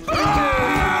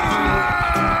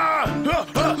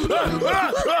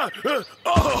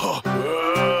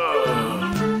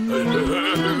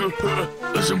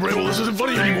 Listen, Bramble, this isn't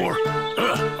funny anymore.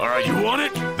 All right, you want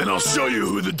it? Then I'll show you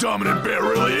who the dominant bear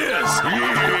really is.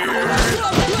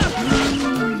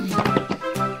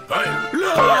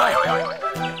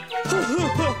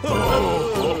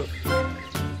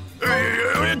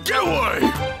 Get away!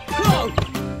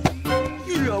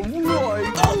 Yeah, right.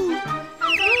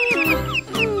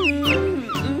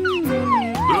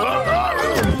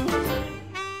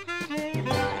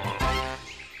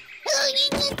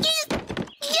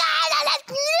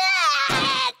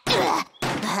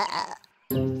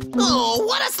 Oh,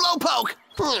 what a slowpoke!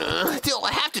 Do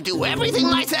I have to do everything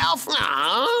myself?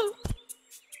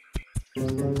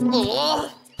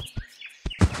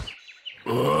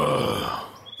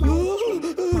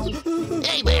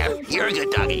 Hey, Bear, you're a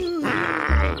good doggy.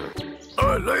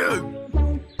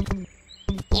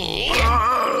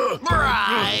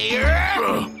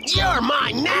 Briar, you're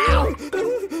mine now.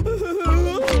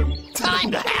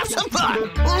 Time to have some fun.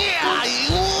 Yeah,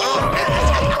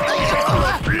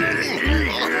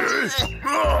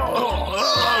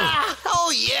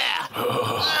 oh,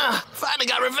 yeah. Finally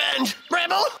got revenge.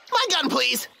 Bramble, my gun,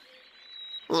 please.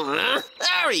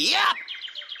 Hurry up.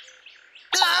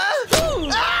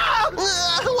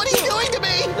 What are you doing to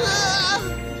me?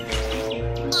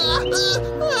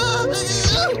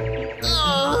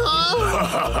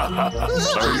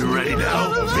 Are you ready now,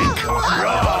 Vic?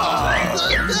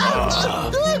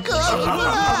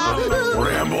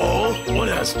 Bramble, one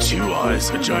has 2 eyes,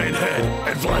 a giant head,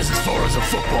 and flies as far as a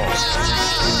football.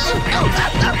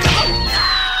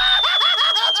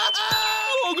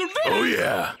 Oh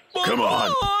yeah, come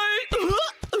on.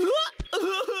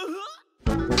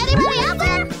 Anybody out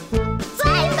there?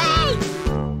 Save me!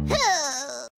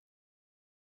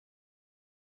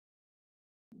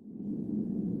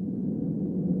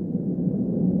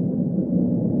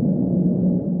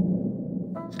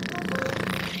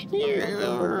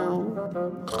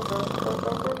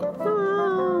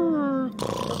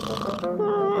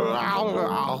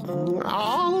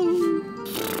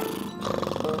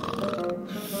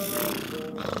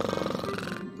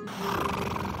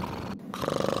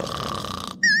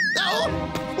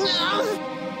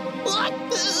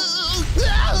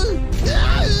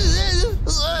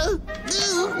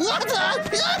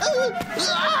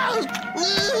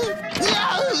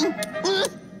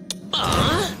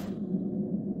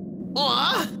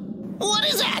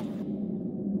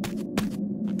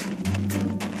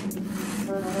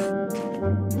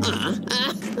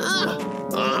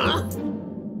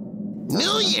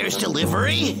 New Year's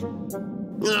delivery?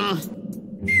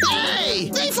 Hey,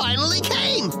 they finally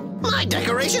came! My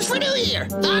decorations for New Year!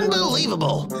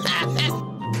 Unbelievable!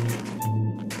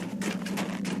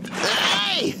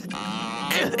 Hey!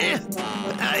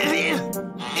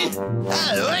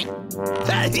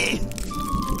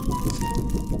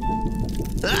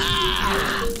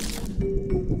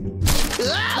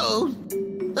 Oh!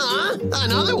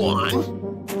 Another one!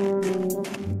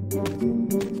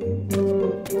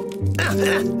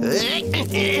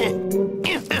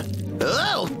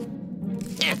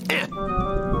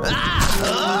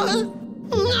 Oh!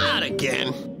 Not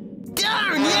again.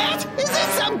 Darn it! Is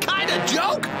this some kind of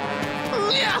joke?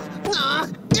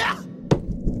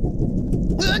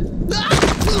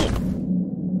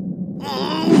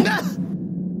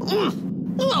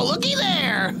 Oh, looky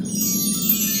there!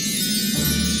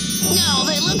 Oh,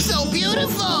 they look so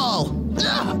beautiful!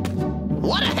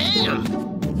 What a ham!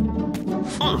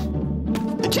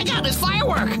 Check out this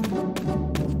firework!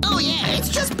 Oh yeah, it's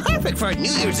just perfect for a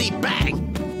New Year's Eve bang!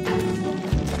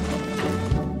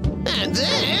 And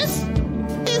this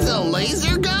is a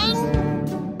laser gun?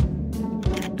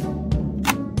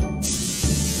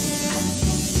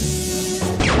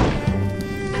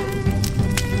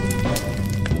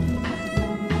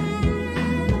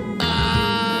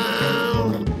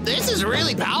 This is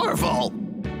really powerful.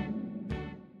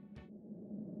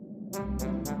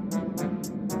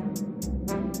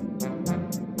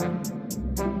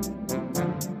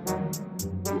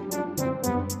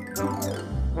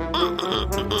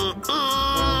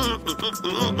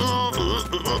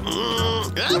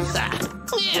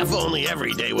 If only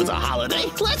every day was a holiday.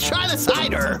 Let's try the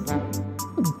cider.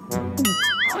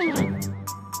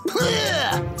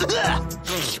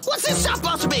 What's this stuff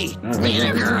supposed to be?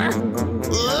 Vinegar?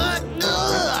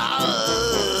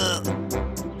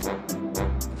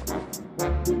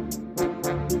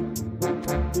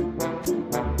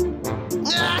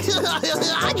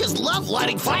 I just love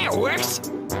lighting fireworks.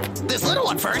 This little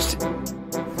one first.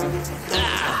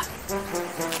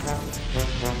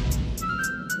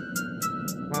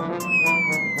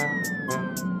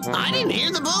 I didn't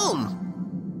hear the boom.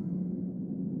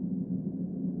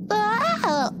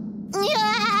 Oh.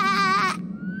 Yeah.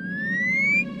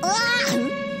 Oh.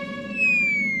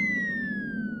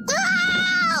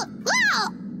 Oh.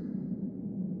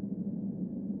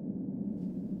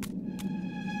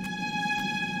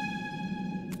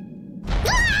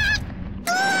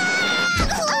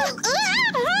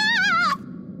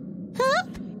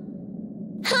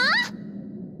 Huh?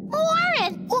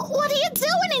 Warren, what are you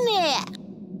doing in there?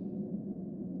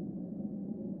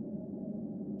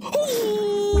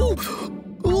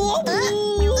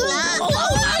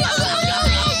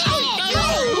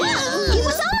 He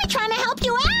was only trying to help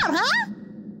you out, huh?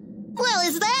 Well,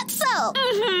 is that so?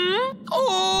 Mm-hmm.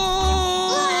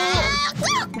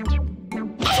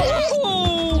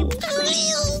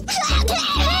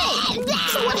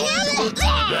 So what happened?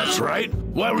 That's right.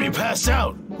 Why were you passed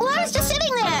out? Well, I was just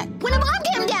sitting there when a bomb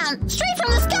came down, straight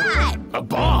from the sky. A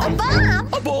bomb? A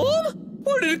bomb? A bomb?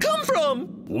 Where did it come from?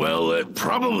 Well, it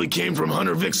probably came from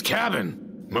Hunter Vic's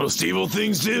cabin. Most evil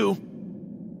things do.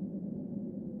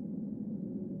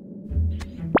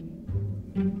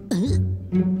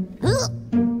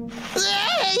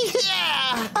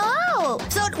 Oh,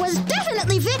 so it was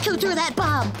definitely Vic who threw that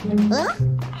bomb. Huh?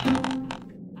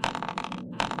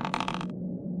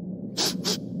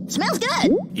 Smells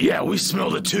good. Yeah, we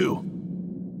smelled it too.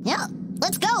 Yeah,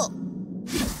 let's go.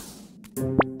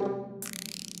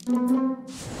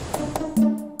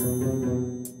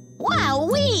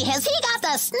 Wowee, has he got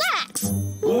the snacks?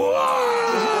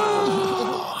 Whoa!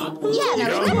 Yeah,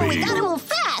 now remember, we Yummy. gotta move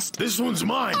fast. This one's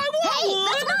mine. Hey,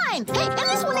 that's mine. Hey, and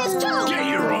this one is too. Get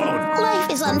your own.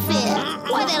 Life is unfair.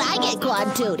 Why did I get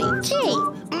quad duty? Gee.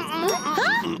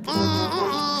 Huh?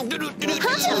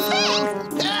 Hunting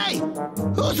Vic. Hey!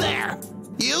 Who's there?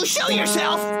 You show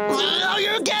yourself! Oh,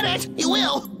 you'll get it! You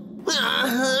will!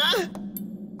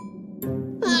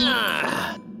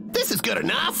 This is good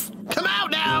enough! Come out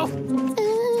now!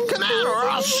 Come out or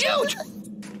I'll shoot!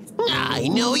 I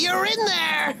know you're in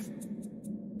there!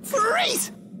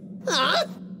 Freeze! Huh?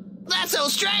 That's so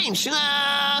strange!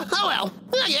 Oh well,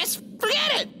 I guess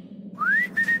forget it!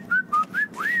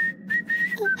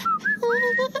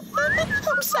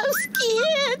 I'm so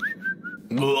scared.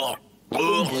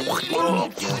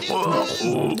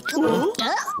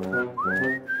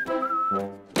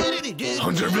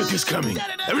 Hunter Vic is coming.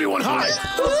 Everyone hide!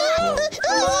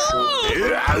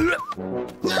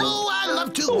 Oh, I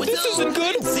love to Oh, this isn't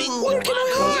good. sing Where with can I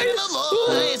my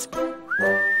voice.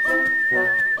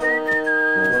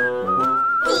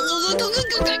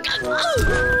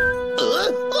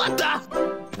 What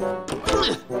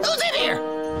Who's in here?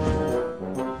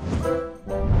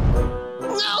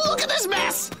 Oh, look at this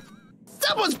mess!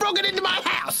 Someone's broken into my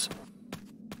house!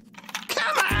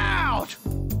 Come out!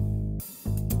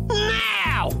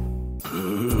 Now!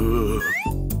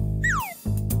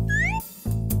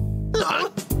 Huh?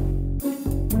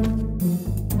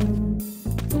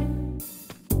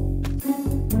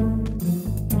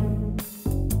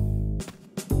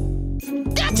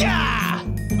 Gotcha!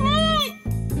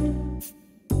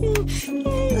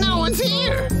 No one's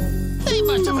here. They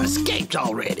must have escaped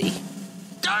already.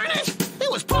 Darn it! It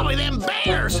was probably them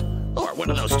bears! Or one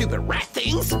of those stupid rat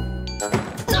things.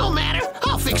 No matter,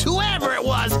 I'll fix whoever it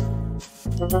was.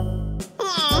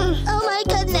 Oh my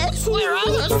goodness. Where are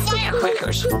those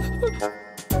firecrackers?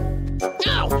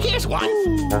 Oh, here's one.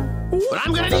 But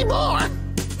I'm gonna need more.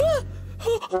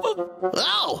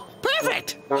 Oh,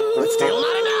 perfect. But still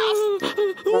not enough.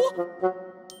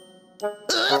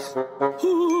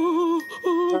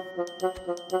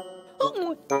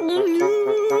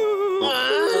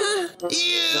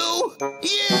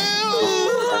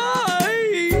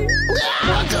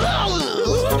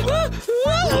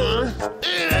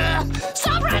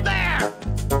 Stop right there!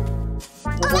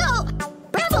 Oh no!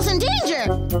 Bramble's in danger!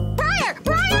 Briar!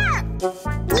 Briar!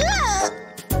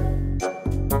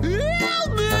 Help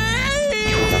me!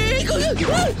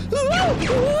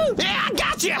 Yeah, I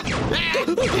got you!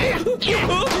 Leave me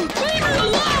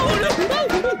alone!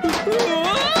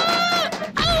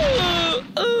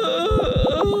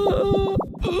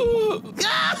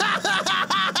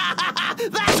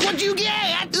 That's what you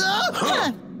get!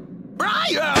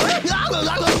 Briar!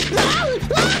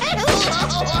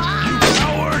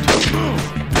 Coward!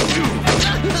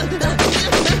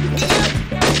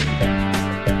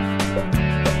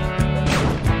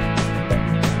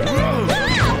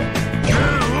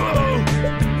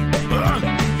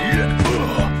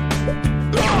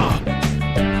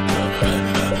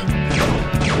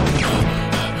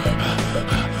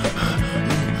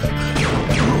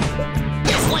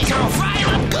 This laser will fry him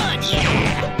up good,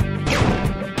 yeah!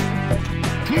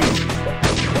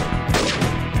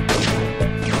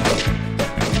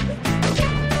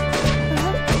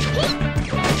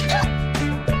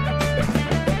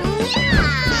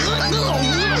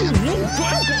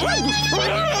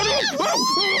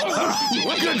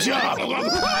 Good job!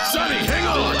 Sonny, hang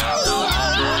on!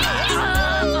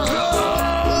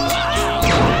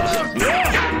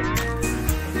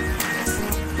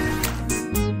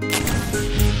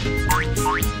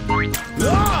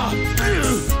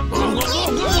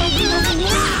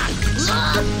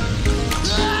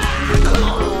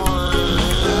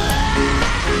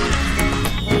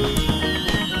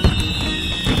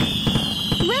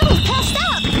 Bramble's passed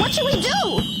out! What should we do?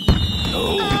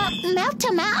 Mouth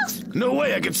to mouth? No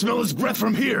way I can smell his breath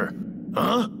from here.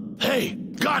 Huh? Hey,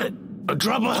 got it. A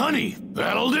drop of honey.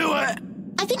 That'll do it.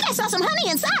 I think I saw some honey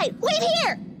inside. Wait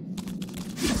here!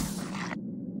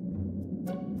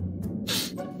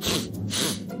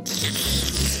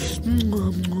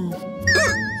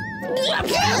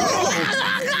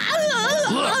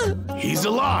 Look, he's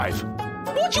alive.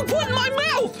 What'd you put in my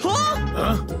mouth, huh?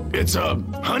 Huh? It's,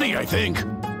 honey, I think.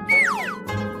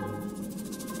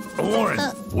 Warren,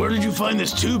 where did you find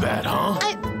this tube at, huh?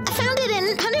 I found it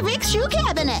in Hunter Vic's shoe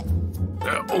cabinet.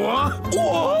 What?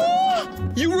 Whoa!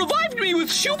 You revived me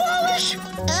with shoe polish?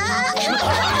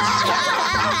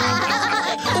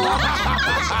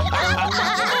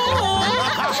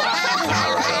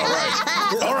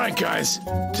 All right, guys.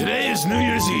 Today is New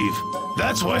Year's Eve.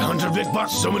 That's why Hunter Vic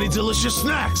bought so many delicious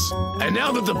snacks. And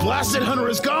now that the blasted hunter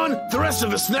is gone, the rest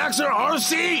of the snacks are ours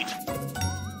to eat.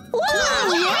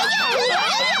 Whoa!